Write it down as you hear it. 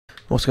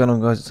What's going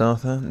on, guys? It's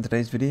Arthur. In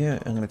today's video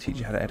I'm going to teach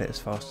you how to edit as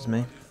fast as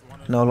me.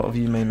 Now, a lot of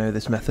you may know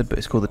this method, but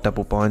it's called the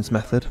double binds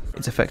method.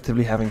 It's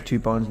effectively having two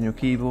binds on your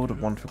keyboard,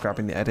 one for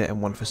grabbing the edit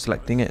and one for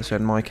selecting it. So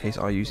in my case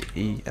I use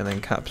E and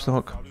then caps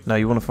lock. Now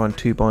you want to find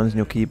two binds on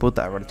your keyboard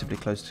that are relatively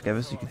close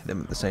together so you can hit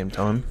them at the same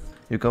time.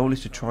 Your goal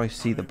is to try to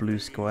see the blue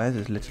squares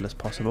as little as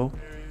possible.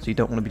 So you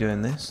don't want to be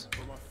doing this.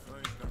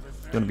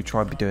 You want to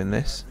try to be doing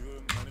this.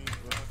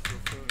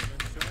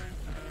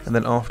 And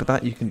then after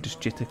that you can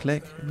just jitter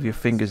click with your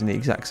fingers in the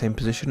exact same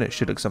position. It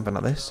should look something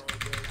like this.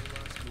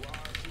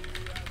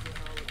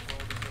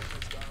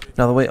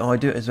 Now the way I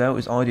do it as well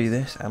is I do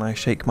this and I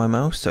shake my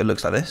mouse so it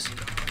looks like this.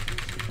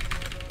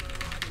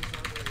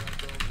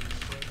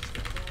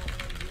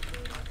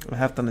 I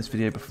have done this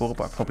video before,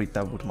 but I probably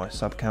doubled my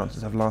sub count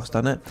since I've last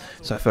done it,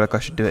 so I feel like I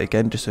should do it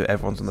again just so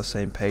everyone's on the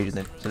same page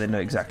and so they know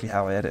exactly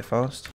how I edit fast.